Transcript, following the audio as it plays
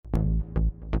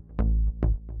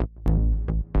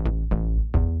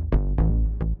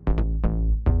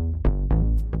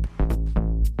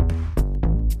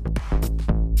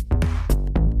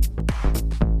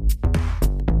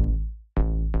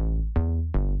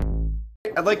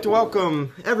I'd like to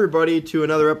welcome everybody to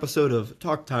another episode of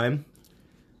Talk Time.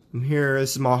 I'm here,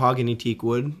 this is Mahogany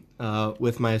Teakwood,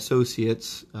 with my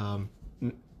associates,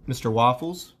 Mr.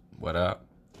 Waffles. What up?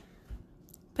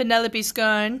 Penelope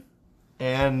Scarn.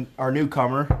 And our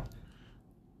newcomer,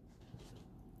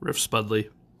 Riff Spudley.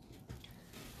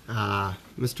 Mr.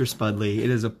 Spudley. It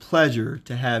is a pleasure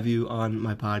to have you on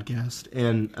my podcast.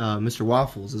 And Mr.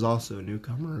 Waffles is also a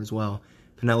newcomer as well.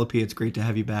 Penelope, it's great to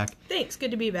have you back. Thanks,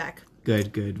 good to be back.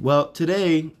 Good. Well,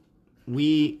 today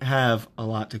we have a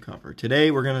lot to cover.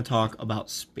 Today we're going to talk about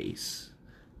space.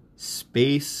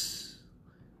 Space,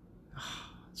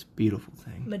 it's a beautiful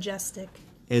thing. Majestic.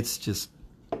 It's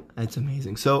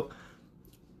amazing. So,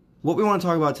 what we want to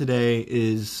talk about today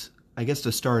is, I guess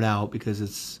to start out,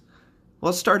 because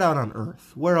let's start out on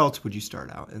Earth. Where else would you start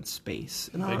out? In space,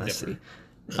 in honesty.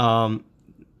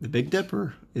 The Big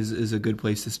Dipper is a good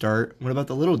place to start. What about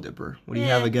the Little Dipper? What do you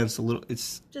have against the little?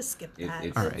 It's just skip that.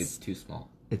 It's too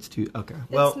small. It's too okay.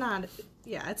 Well, it's not.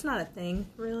 Yeah, it's not a thing,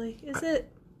 really, is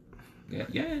it? Yeah,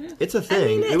 it is. It's a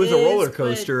thing. I mean, it was a roller but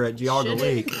coaster at Geauga should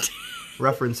Lake, it?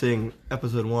 referencing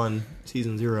episode 1,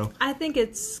 season 0. I think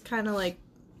it's kind of like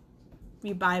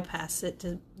you bypass it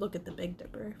to look at the Big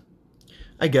Dipper.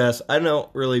 I guess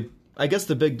I guess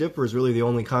the Big Dipper is really the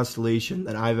only constellation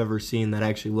that I've ever seen that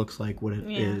actually looks like what it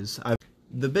is.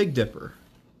 The Big Dipper,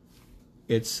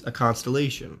 it's a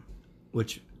constellation,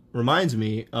 which reminds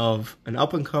me of an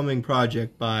up-and-coming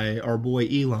project by our boy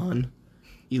Elon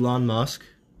Musk.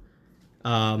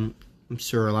 I'm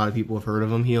sure a lot of people have heard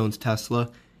of him. He owns Tesla.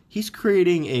 He's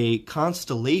creating a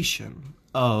constellation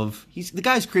the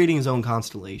guy's creating his own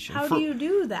constellation. How do you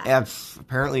do that?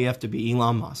 Apparently you have to be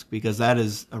Elon Musk, because that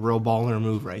is a real baller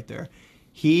move right there.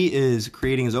 He is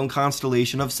creating his own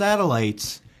constellation of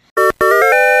satellites,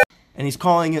 and he's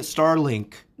calling it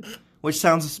Starlink, which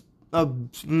sounds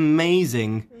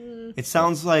amazing. It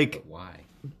sounds like... But why?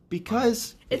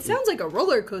 Because... It sounds like a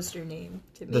roller coaster name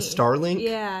to me. The Starlink?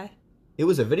 Yeah. It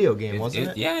was a video game, wasn't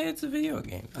it? Yeah, it's a video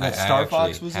game. Star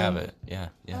Fox was have in? it. Yeah.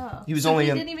 Oh. He was so only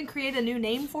he in... didn't even create a new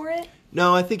name for it?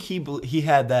 No, I think he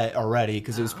had that already,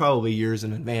 because it was probably years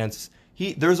in advance.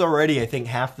 There's already, I think,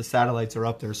 half the satellites are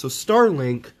up there. So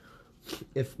Starlink,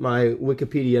 if my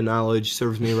Wikipedia knowledge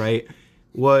serves me right,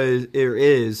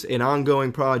 is an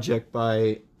ongoing project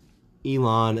by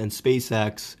Elon and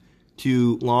SpaceX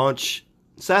to launch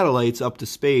satellites up to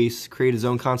space, create his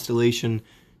own constellation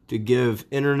to give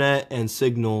internet and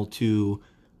signal to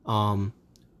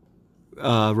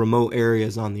remote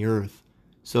areas on the Earth.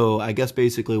 So I guess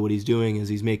basically what he's doing is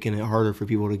he's making it harder for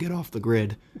people to get off the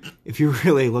grid, if you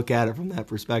really look at it from that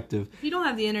perspective. If you don't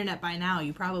have the internet by now,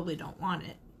 you probably don't want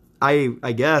it.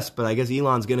 I guess, but I guess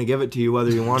Elon's going to give it to you whether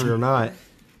you want it or not.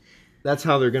 That's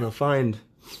how they're going to find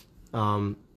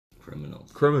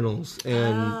criminals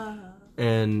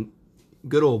and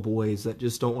good old boys that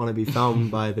just don't want to be found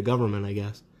by the government, I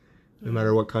guess, no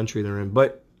matter what country they're in.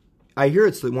 But I hear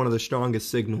it's one of the strongest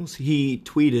signals. He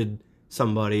tweeted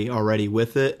somebody already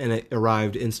with it, and it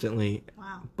arrived instantly.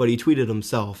 Wow. But he tweeted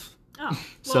himself. Oh,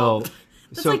 well,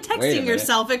 That's like texting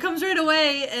yourself. It comes right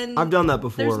away, and I've done that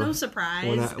before. There's no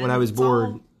surprise. When I was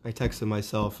bored, I texted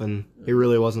myself, and it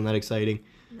really wasn't that exciting.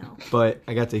 No. But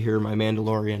I got to hear my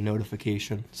Mandalorian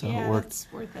notification, so it worked. It's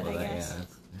worth it, I guess.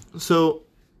 Yeah. So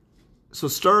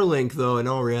Starlink, though, in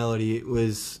all reality, it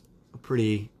was a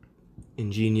pretty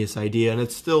ingenious idea, and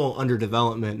it's still under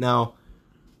development. Now,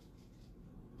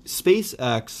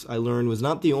 SpaceX, I learned, was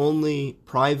not the only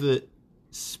private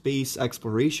space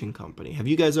exploration company. Have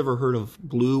you guys ever heard of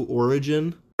Blue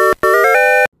Origin?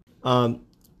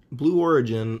 Blue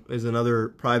Origin is another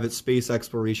private space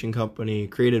exploration company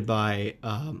created by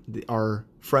our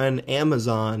friend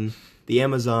Amazon, the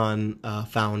Amazon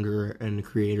founder and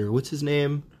creator. What's his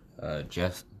name?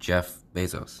 Jeff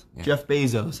Bezos. Yeah. Jeff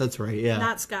Bezos, that's right, yeah.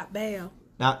 Not Scott Baio.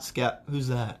 Not Scott, who's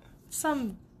that?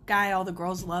 Some guy all the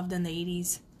girls loved in the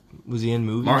 80s. Was he in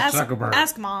movies? Mark Zuckerberg.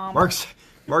 Ask Mom. Mark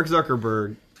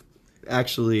Zuckerberg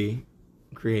actually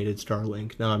created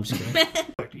Starlink. No, I'm just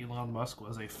kidding. Elon Musk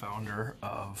was a founder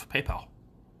of PayPal.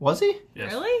 Was he?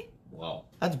 Yes. Really? Wow.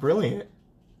 That's brilliant.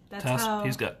 That's how.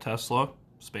 He's got Tesla,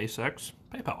 SpaceX,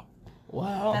 PayPal.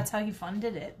 Wow. That's how he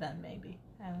funded it. Then maybe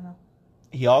I don't know.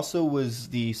 He also was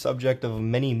the subject of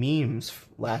many memes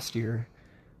last year.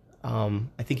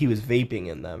 I think he was vaping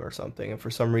in them or something, and for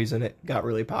some reason it got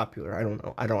really popular. I don't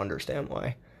know. I don't understand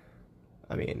why.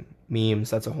 I mean, memes,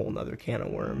 that's a whole nother can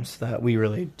of worms that we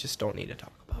really just don't need to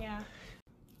talk about. Yeah.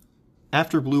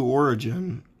 After Blue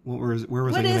Origin, where was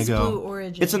I going to go? Blue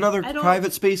Origin? It's another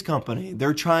private space company.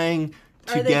 They're trying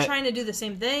to Are they trying to do the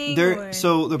same thing?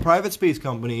 So the private space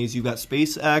companies, you've got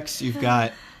SpaceX, you've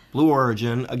got Blue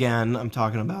Origin, again, I'm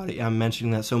talking about it. I'm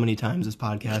mentioning that so many times this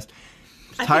podcast.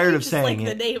 I Tired think you of just saying like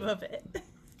it. the name of it.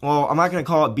 Well, I'm not going to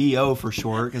call it BO for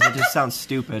short because it just sounds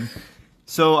stupid.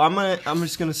 So I'm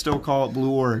just going to still call it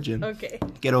Blue Origin. Okay.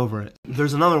 Get over it.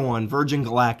 There's another one, Virgin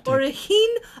Galactic. Origin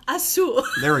Azul.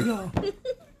 There we go.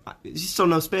 You still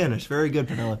know Spanish. Very good,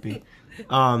 Penelope.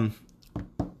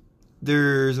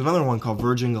 There's another one called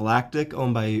Virgin Galactic,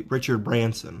 owned by Richard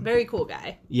Branson. Very cool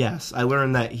guy. Yes, I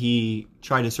learned that he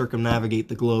tried to circumnavigate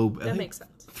the globe That makes sense.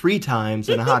 3 times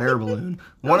in a hot air balloon.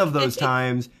 One of those Okay.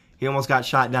 times, he almost got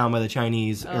shot down by the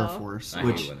Chinese Air Force. I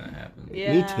Which hate when that happens.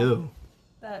 Yeah. me too.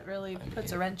 That really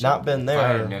puts a wrench Not in. been If I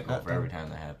had there. a nickel Not for been- every time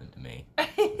that happened to me. I'd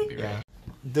be Yeah. right.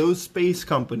 Those space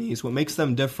companies, what makes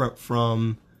them different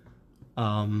from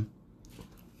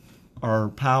our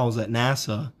pals at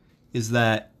NASA is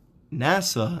that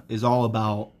NASA is all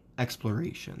about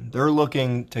exploration. They're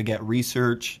looking to get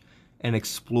research and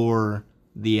explore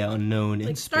the unknown in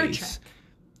Like Star space. Trek.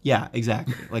 Yeah,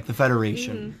 exactly. Like the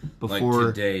Federation. Like Before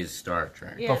today's Star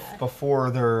Trek. Yeah.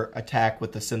 before their attack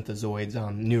with the synthezoids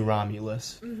on New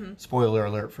Romulus. Spoiler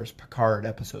alert for Picard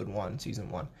episode 1, season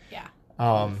 1. Yeah.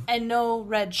 Um, And no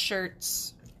red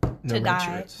shirts no to red die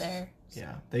shirts. there.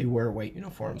 Yeah, they wear white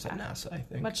uniforms at NASA, I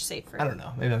think. Much safer. I don't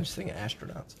know. Maybe I'm just thinking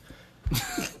astronauts.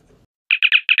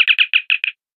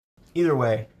 Either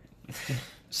way,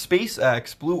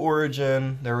 SpaceX, Blue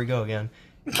Origin, there we go again,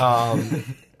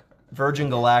 Virgin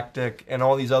Galactic, and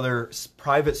all these other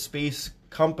private space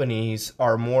companies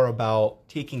are more about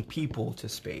taking people to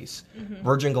space.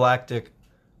 Virgin Galactic,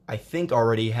 I think,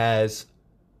 already has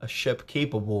a ship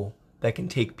capable that can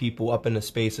take people up into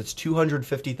space. It's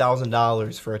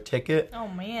 $250,000 for a ticket Oh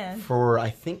man. for, I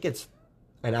think it's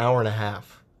an hour and a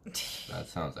half. That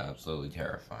sounds absolutely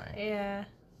terrifying. Yeah.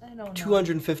 I don't know.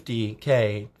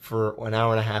 $250K for an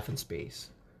hour and a half in space.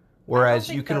 Whereas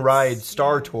think you can that's- ride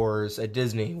Star yeah. Tours at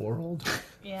Disney World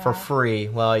Yeah. for free.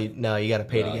 Well, no, you got to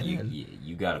pay Well, to get you, in.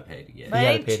 you gotta pay to get But in. You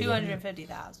I gotta think pay to get in.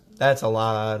 250,000. That's a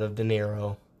lot of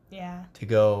dinero Yeah. to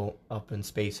go up in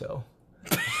space-o.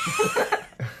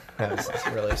 That was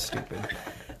really stupid.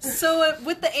 So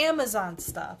with the Amazon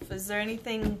stuff, is there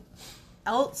anything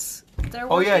else they're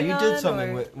Oh working yeah, you did on, something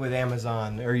or- with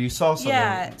Amazon, or you saw something.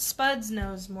 Yeah, Spuds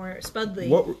knows more. Spudley.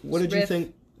 What did you Riff.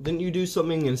 think? Didn't you do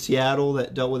something in Seattle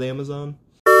that dealt with Amazon?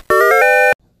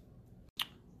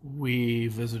 We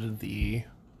visited the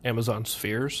Amazon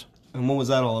spheres. And what was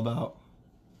that all about?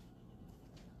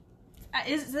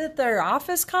 Is it their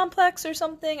office complex or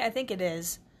something? I think it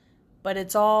is. But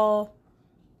it's all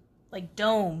like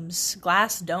domes,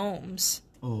 glass domes.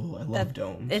 Oh, I love That-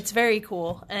 domes. It's very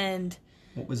cool. And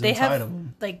What was they inside have of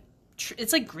them? like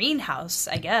it's like greenhouse,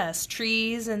 I guess.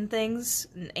 Trees and things,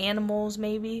 and animals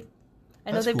maybe. I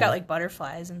know That's they've cool. got like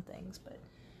butterflies and things, but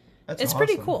That's it's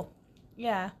pretty awesome. cool.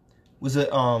 Yeah. Was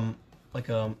it like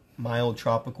a mild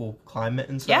tropical climate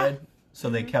inside? So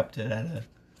they kept it at a.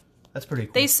 That's pretty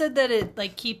cool. They said that it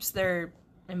like keeps their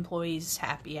employees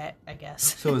happy, I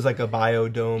guess. So it was like a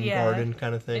biodome Yeah. garden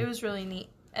kind of thing. It was really neat.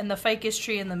 And the ficus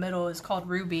tree in the middle is called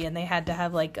Ruby, and they had to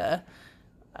have like a,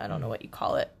 I don't know what you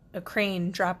call it, a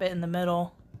crane drop it in the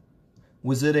middle.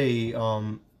 Was it a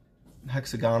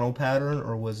hexagonal pattern,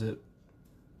 or was it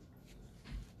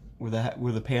were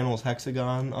the panels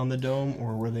hexagon on the dome,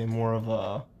 or were they more of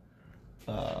a,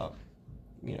 I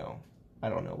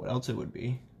don't know what else it would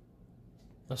be.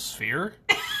 A sphere?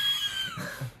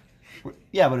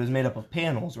 Yeah, but it was made up of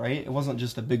panels, right? It wasn't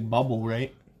just a big bubble,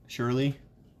 right? Surely.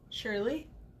 Shirley?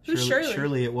 Who's Shirley?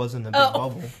 Surely it wasn't a big Oh.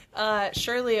 bubble.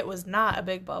 Surely it was not a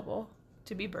big bubble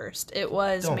to be burst. It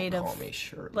was Don't made call of me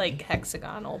Shirley. like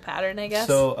hexagonal pattern, I guess.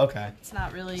 So okay. it's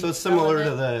not really. So it's similar to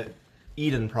relevant. the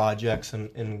Eden projects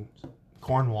in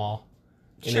Cornwall,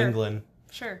 in Sure. England.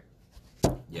 Sure.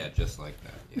 Yeah, just like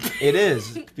that. Yeah. It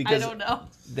is I because don't know.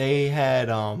 they had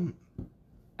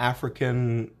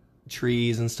African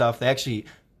trees and stuff. They actually,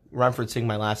 referencing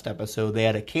my last episode, they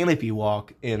had a canopy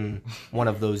walk in one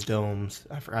of those domes.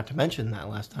 I forgot to mention that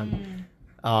last time.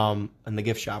 And the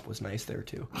gift shop was nice there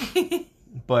too.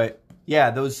 But yeah,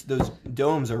 those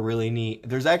domes are really neat.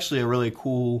 There's actually a really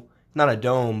cool, not a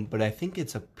dome, but I think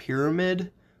it's a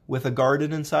pyramid with a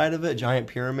garden inside of it, a giant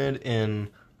pyramid in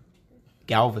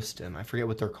Galveston. I forget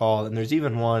what they're called. And there's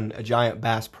even one, a giant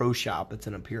Bass Pro Shop that's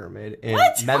in a pyramid in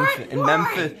What?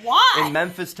 Memphis. Why? In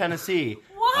Memphis, Tennessee.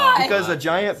 Why? Because a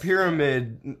giant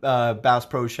pyramid Bass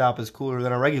Pro Shop is cooler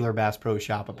than a regular Bass Pro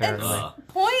Shop, apparently.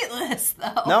 Pointless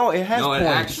though. No, it has No, it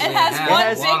points. actually It has one a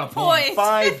lot big of points. point.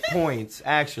 5 points,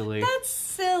 actually. That's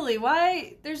silly.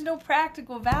 Why? There's no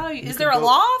practical value. Is could there a go-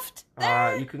 loft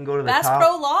there? You can go to the Bass top.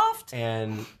 Pro loft?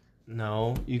 And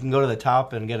no, you can go to the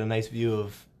top and get a nice view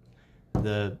of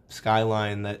the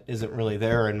skyline that isn't really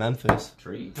there in Memphis.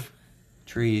 Tree.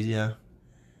 Trees, yeah.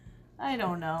 I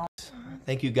don't know.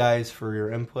 Thank you guys for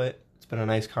your input. It's been a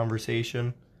nice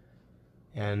conversation.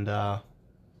 And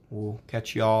we'll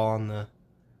catch y'all on the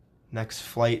next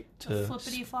flight to...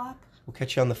 Flippity flop. We'll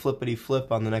catch you on the flippity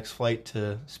flip on the next flight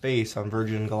to space on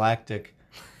Virgin Galactic.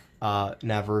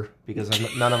 Never, because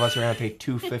none of us are going to pay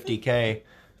 $250K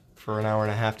for an hour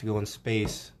and a half to go in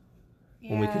space.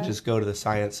 When we could just go to the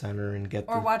Science Center and get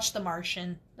Or watch The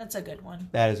Martian. That's a good one.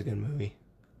 That is a good movie.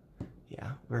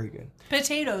 Yeah, very good.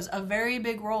 Potatoes, a very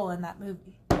big role in that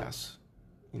movie. Yes,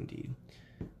 indeed.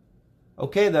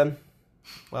 Okay, then.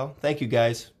 Well, thank you,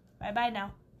 guys. Bye-bye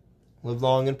now. Live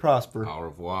long and prosper. Au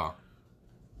revoir.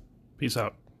 Peace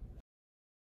out.